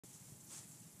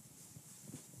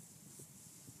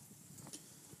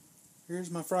Here's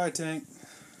my fry tank.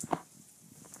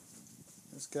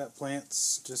 It's got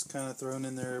plants just kind of thrown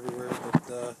in there everywhere,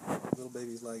 but little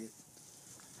babies like it.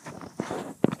 See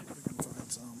if we can find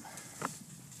some.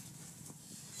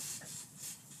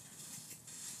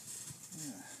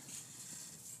 Yeah.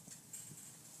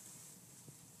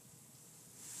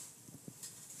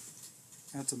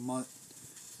 That's a mutt.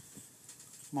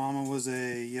 Mama was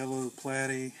a yellow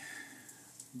platy,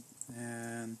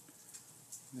 and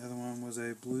the other one was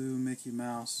a blue Mickey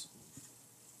Mouse.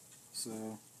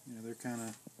 So, yeah, they're kind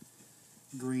of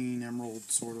green emerald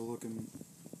sort of looking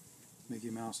Mickey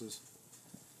Mouses.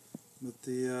 But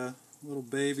the little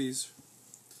babies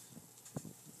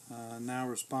now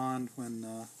respond when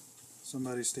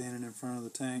somebody's standing in front of the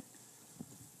tank.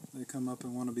 They come up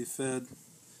and want to be fed.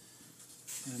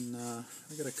 And I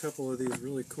got a couple of these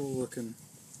really cool looking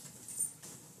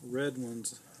red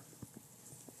ones.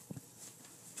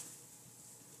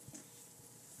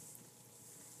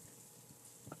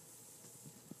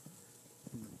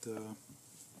 The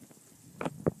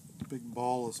big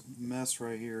ball of mess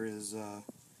right here is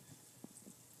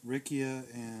Riccia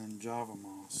and Java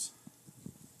moss.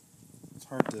 It's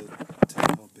hard to tell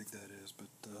how big that is, but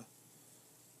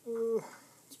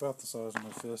it's about the size of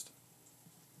my fist.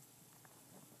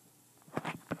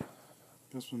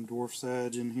 Got some dwarf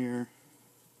sage in here.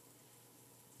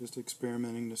 Just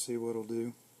experimenting to see what'll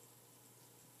do,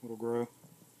 what'll grow.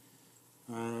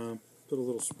 Put a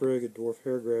little sprig of dwarf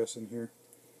hairgrass in here,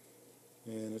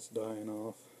 and it's dying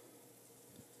off.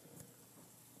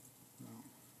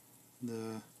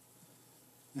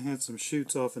 I had some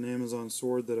shoots off an Amazon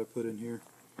sword that I put in here,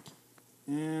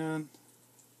 and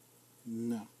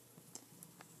no.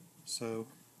 So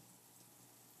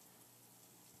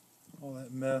all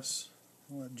that mess,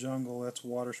 all that jungle, that's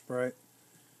water sprite.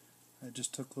 I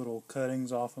just took little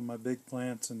cuttings off of my big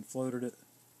plants and floated it,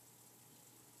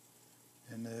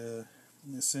 and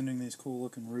it's sending these cool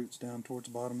looking roots down towards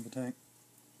the bottom of the tank.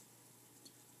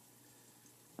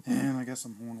 And I got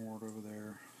some hornwort over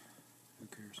there. Who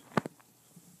cares?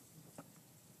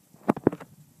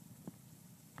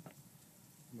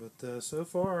 But so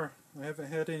far, I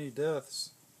haven't had any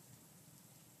deaths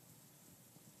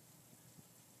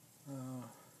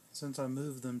since I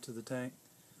moved them to the tank.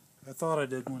 I thought I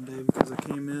did one day because I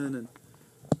came in and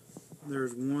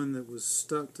there's one that was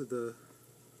stuck to the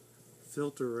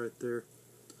filter right there,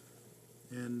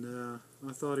 and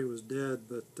I thought he was dead,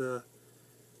 but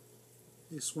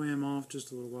he swam off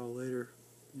just a little while later,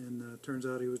 and turns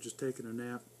out he was just taking a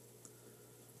nap.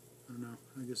 I don't know,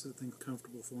 I guess that thing's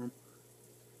comfortable for him.